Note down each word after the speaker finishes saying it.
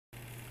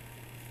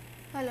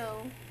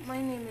Hello,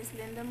 my name is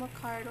Linda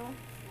McCardle,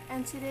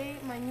 and today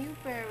my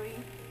Newbery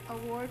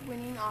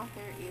Award-winning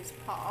author is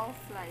Paul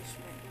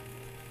Fleischman.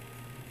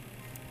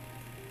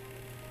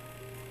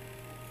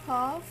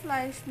 Paul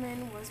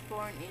Fleischman was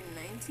born in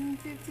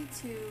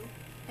 1952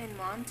 in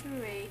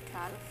Monterey,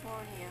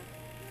 California.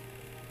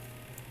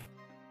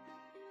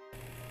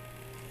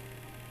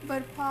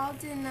 But Paul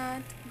did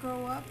not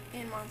grow up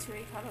in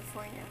Monterey,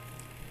 California.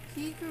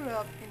 He grew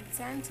up in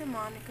Santa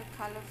Monica,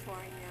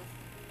 California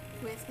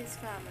with his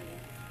family.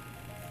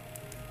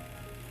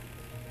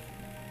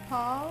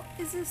 Paul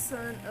is the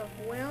son of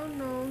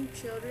well-known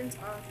children's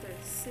author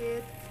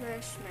Sid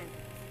Fleischman,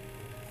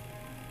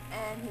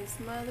 and his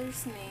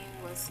mother's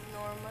name was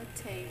Norma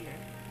Taylor.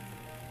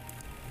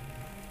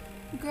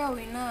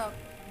 Growing up,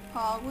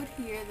 Paul would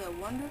hear the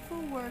wonderful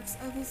works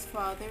of his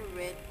father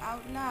read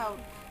out loud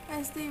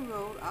as they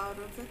rolled out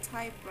of the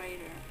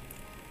typewriter.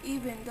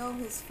 Even though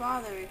his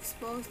father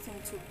exposed him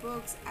to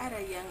books at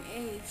a young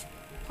age,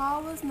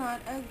 Paul was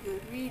not a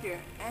good reader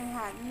and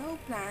had no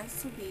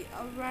plans to be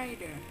a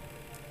writer.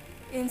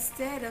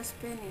 Instead of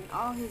spending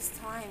all his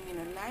time in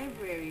a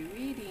library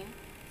reading,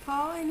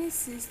 Paul and his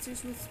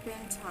sisters would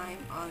spend time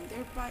on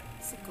their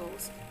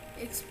bicycles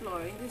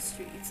exploring the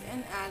streets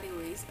and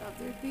alleyways of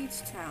their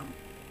beach town.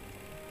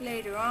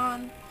 Later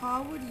on,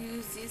 Paul would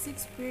use these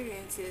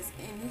experiences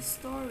in his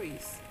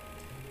stories.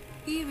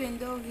 Even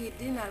though he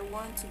did not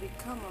want to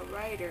become a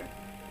writer,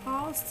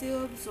 Paul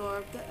still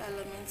absorbed the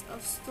elements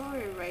of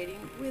story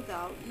writing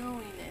without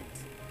knowing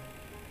it.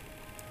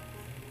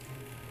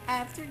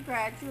 After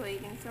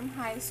graduating from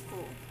high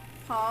school,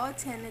 Paul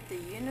attended the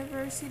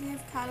University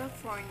of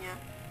California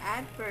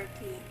at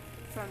Berkeley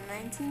from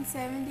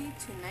 1970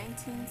 to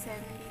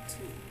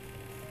 1972.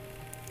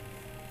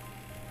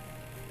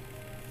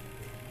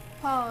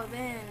 Paul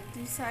then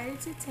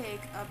decided to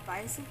take a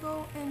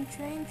bicycle and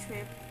train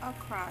trip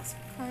across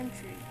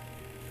country.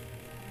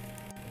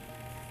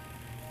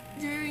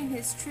 During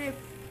his trip,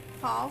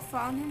 Paul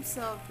found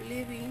himself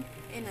living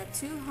in a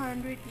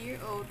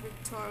 200-year-old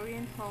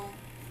Victorian home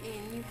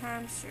in New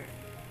Hampshire.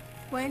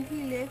 When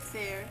he lived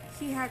there,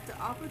 he had the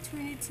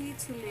opportunity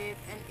to live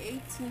an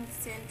 18th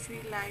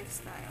century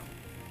lifestyle.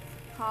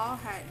 Paul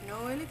had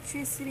no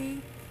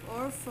electricity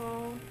or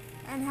phone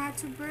and had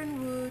to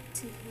burn wood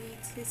to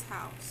heat his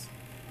house.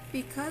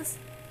 Because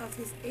of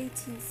his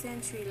 18th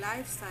century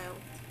lifestyle,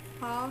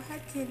 Paul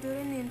had kindled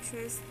an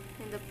interest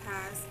in the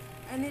past,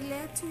 and it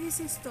led to his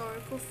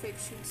historical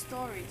fiction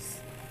stories.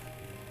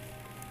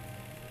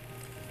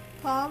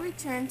 Paul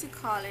returned to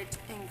college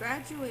and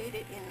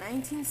graduated in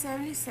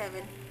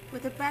 1977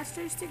 with a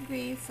bachelor's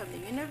degree from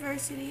the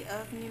University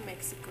of New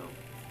Mexico.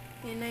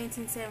 In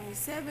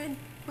 1977,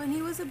 when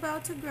he was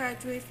about to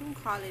graduate from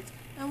college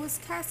and was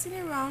casting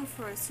around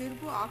for a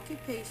suitable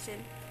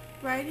occupation,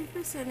 writing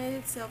presented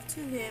itself to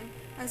him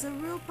as a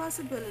real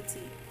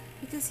possibility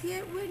because he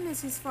had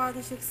witnessed his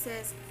father's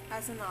success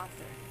as an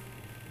author.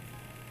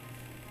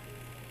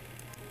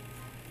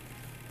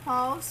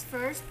 Paul's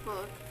first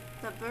book,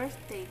 The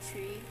Birthday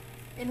Tree,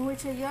 in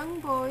which a young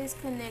boy is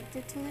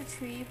connected to the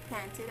tree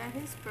planted at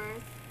his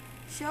birth,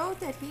 showed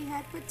that he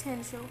had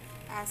potential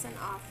as an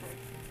author.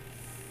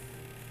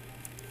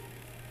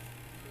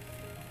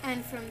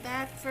 And from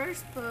that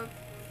first book,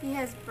 he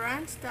has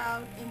branched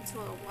out into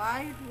a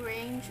wide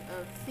range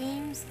of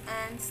themes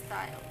and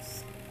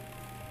styles.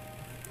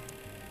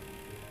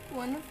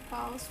 One of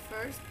Paul's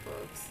first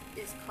books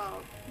is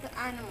called The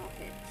Animal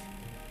Hedge.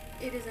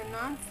 It is a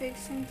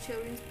non-fiction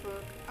children's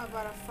book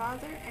about a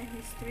father and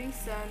his three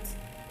sons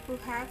who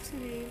have to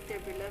leave their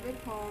beloved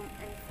home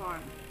and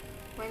farm.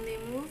 When they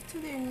move to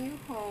their new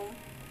home,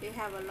 they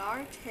have a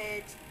large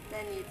hedge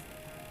that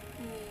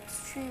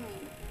needs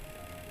trimming.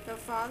 The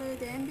father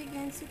then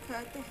begins to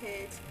cut the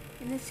hedge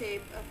in the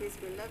shape of his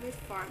beloved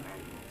farm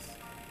animals.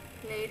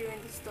 Later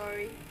in the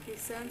story,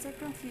 his sons are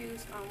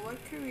confused on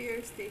what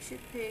careers they should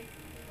pick,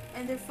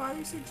 and their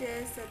father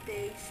suggests that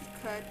they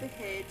should cut the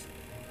hedge,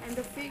 and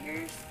the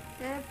figures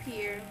that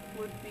appear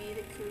would be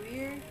the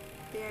career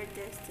they are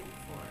destined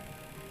for.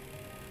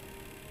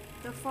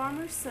 The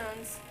farmer's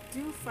sons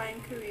do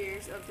find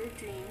careers of their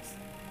dreams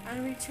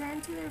and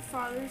return to their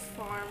father's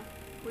farm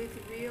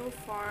with real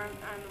farm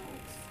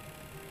animals.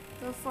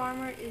 The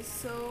farmer is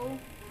so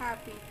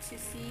happy to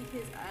see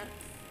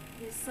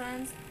his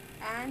sons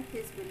and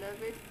his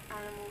beloved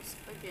animals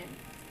again.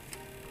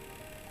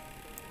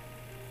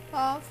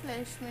 Paul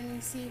Fleischman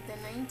received the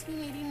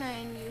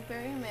 1989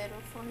 Newbery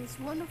Medal for his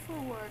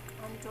wonderful work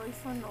on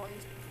Joyful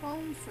Noise,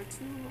 Poems for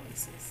Two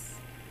Voices.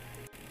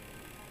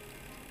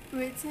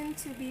 Written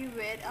to be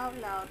read out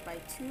loud by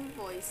two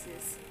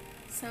voices,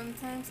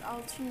 sometimes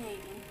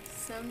alternating,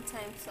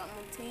 sometimes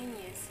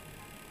simultaneous.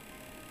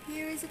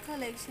 Here is a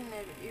collection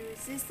of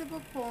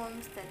irresistible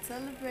poems that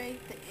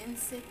celebrate the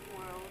insect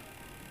world,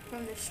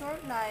 from the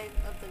short life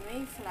of the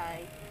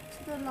mayfly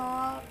to the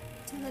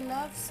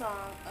love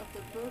song of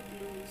the brook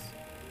blues.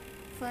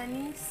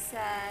 Funny,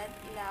 sad,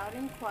 loud,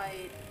 and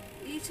quiet,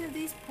 each of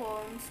these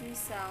poems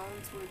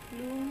resounds with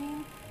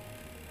blooming,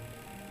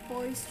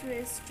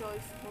 boisterous,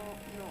 joyful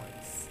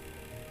noise.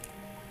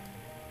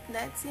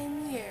 That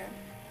same year,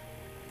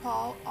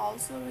 Paul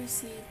also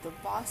received the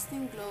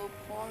Boston Globe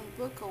Horn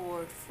Book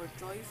Award for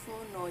Joyful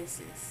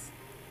Noises.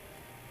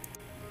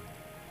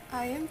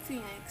 I Am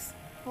Phoenix,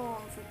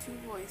 Poem for Two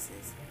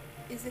Voices,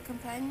 is the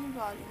companion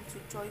volume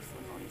to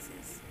Joyful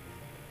Noises.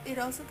 It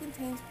also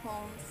contains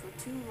poems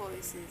for two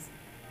voices,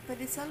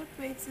 but it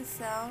celebrates the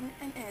sound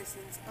and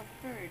essence of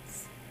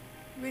birds.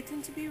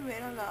 Written to be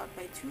read aloud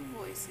by two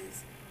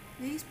voices,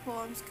 these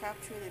poems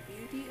capture the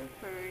beauty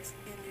of birds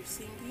in their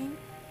singing,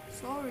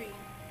 soaring,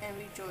 and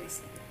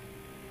rejoicing.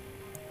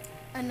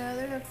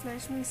 Another of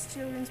Fleischman's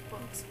children's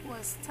books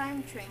was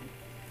Time Train.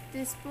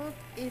 This book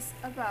is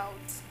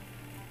about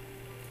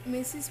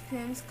Mrs.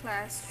 Pym's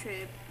class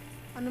trip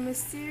on a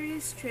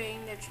mysterious train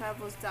that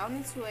travels down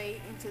its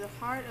way into the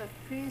heart of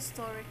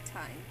prehistoric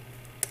time.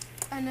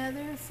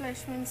 Another of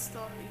Fleischman's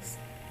stories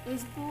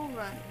is Bull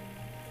Run,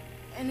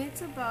 and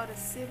it's about a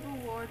Civil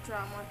War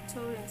drama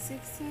told in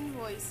 16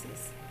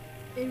 voices.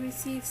 It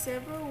received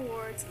several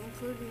awards,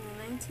 including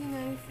the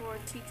 1994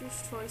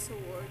 Teacher's Choice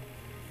Award,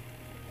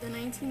 the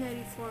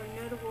 1994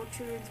 Notable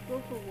Children's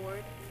Book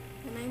Award,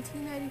 the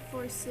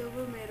 1994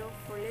 Silver Medal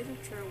for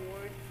Literature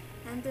Award,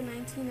 and the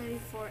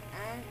 1994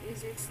 Anne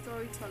Izzard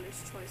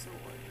Storyteller's Choice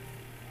Award.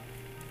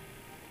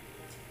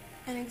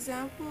 An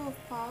example of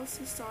Paul's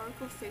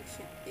historical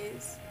fiction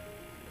is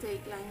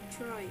Dateline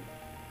Troy,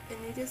 and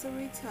it is a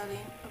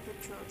retelling of the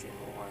Trojan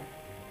War.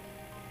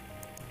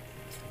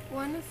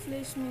 One of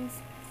Fleischman's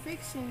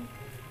fiction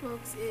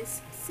books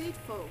is Seed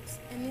Folks,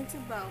 and it's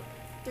about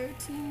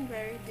 13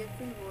 very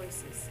different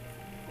voices: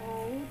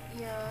 old,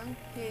 young,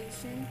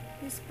 Haitian,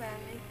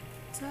 Hispanic,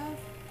 tough,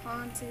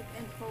 haunted,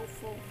 and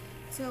hopeful,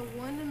 tell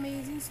one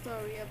amazing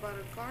story about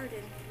a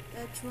garden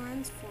that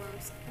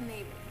transforms a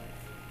neighborhood.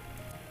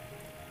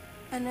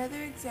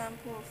 Another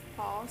example of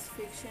Paul's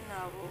fiction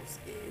novels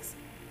is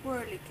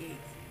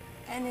Whirligig,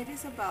 and it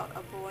is about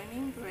a boy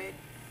named Brett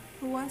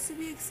who wants to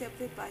be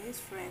accepted by his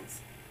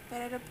friends,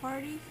 but at a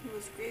party he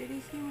was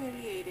greatly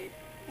humiliated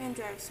and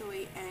drives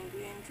away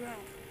angry and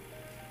drunk.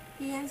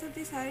 He ends up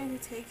deciding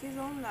to take his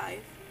own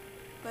life,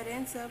 but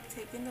ends up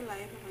taking the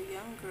life of a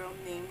young girl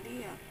named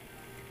Leah.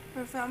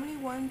 Her family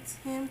wants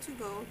him to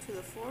go to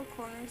the four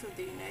corners of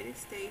the United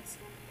States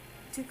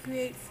to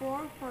create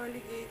 4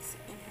 whirligigs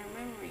in her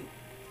memory.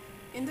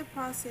 In the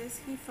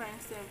process, he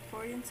finds the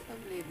importance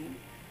of living.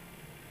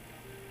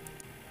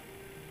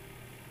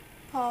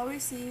 Paul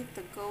received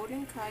the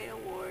Golden Kite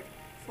Award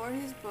for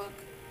his book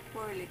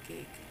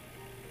Whirligig.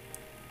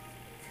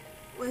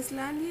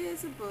 Westlandia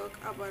is a book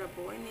about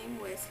a boy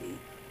named Wesley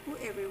who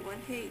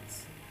everyone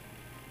hates.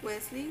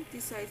 Wesley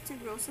decides to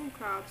grow some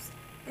crops,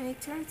 and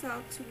it turns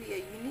out to be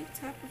a unique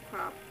type of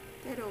crop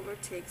that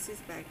overtakes his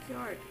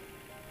backyard.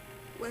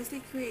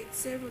 Wesley creates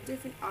several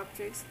different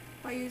objects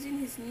by using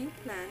his new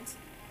plants,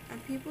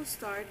 and people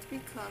start to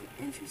become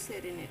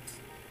interested in it.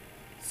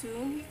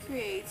 Soon he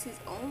creates his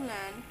own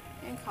land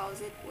and calls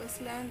it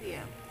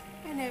Westlandia,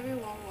 and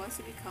everyone wants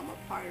to become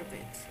a part of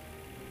it.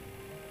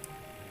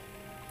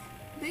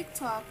 Big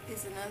Talk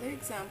is another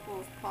example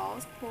of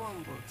Paul's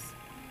poem books,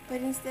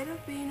 but instead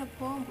of being a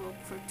poem book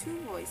for two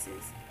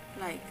voices,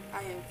 like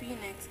I Am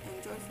Phoenix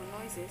and Joyful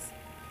Noises,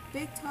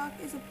 Big Talk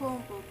is a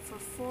poem book for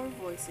 4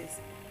 voices,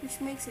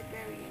 which makes it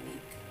very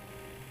unique.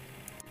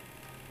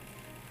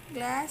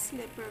 Glass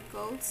Slipper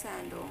Gold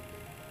Sandal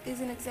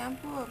is an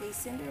example of a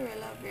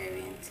Cinderella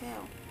variant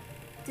tale.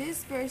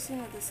 This version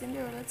of the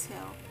Cinderella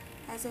tale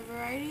has a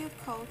variety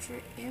of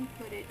culture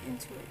inputted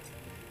into it.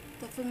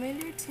 The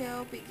familiar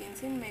tale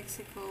begins in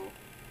Mexico,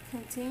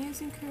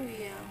 continues in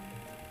Korea,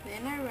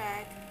 then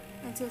Iraq,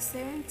 until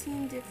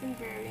 17 different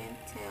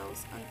variant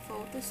tales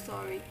unfold the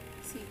story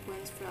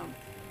sequence from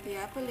the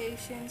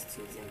Appalachians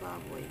to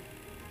Zimbabwe.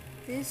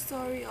 This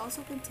story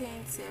also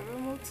contains several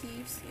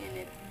motifs in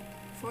it.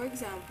 For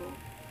example,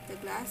 the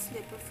glass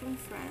slipper from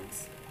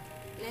France,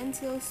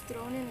 lentils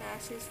thrown in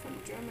ashes from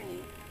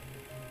Germany,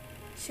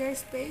 share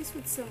space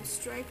with some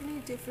strikingly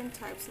different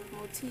types of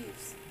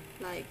motifs,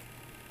 like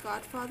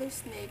Godfather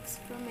snakes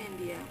from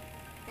India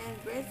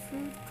and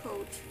breadfruit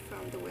coach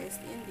from the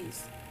West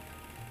Indies.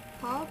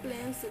 Paul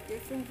blends the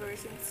different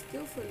versions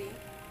skillfully,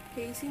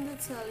 pacing the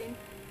telling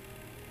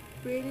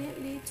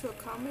brilliantly to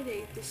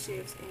accommodate the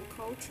shifts in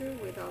culture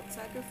without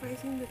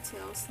sacrificing the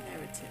tale's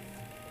narrative.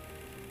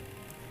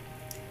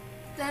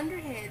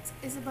 Thunderheads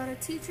is about a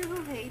teacher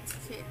who hates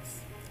kids,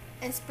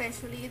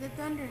 especially the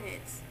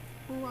Thunderheads,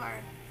 who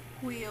are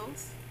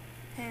Wheels,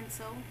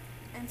 Pencil,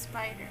 and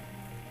Spider.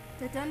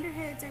 The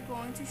Thunderheads are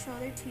going to show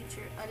their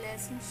teacher a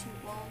lesson she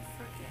won't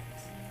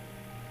forget.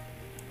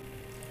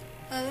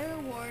 Other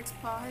awards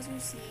Paul has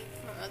received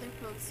for other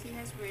books he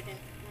has written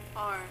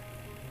are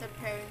the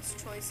Parents'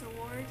 Choice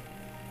Award,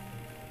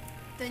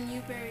 the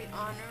Newbery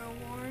Honor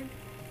Award,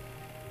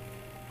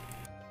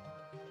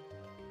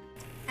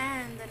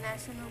 and the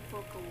National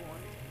Book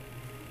Award.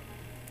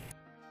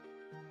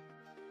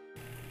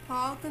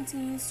 Paul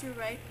continues to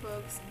write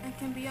books and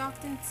can be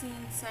often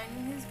seen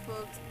signing his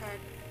books at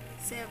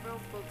several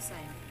book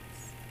signings.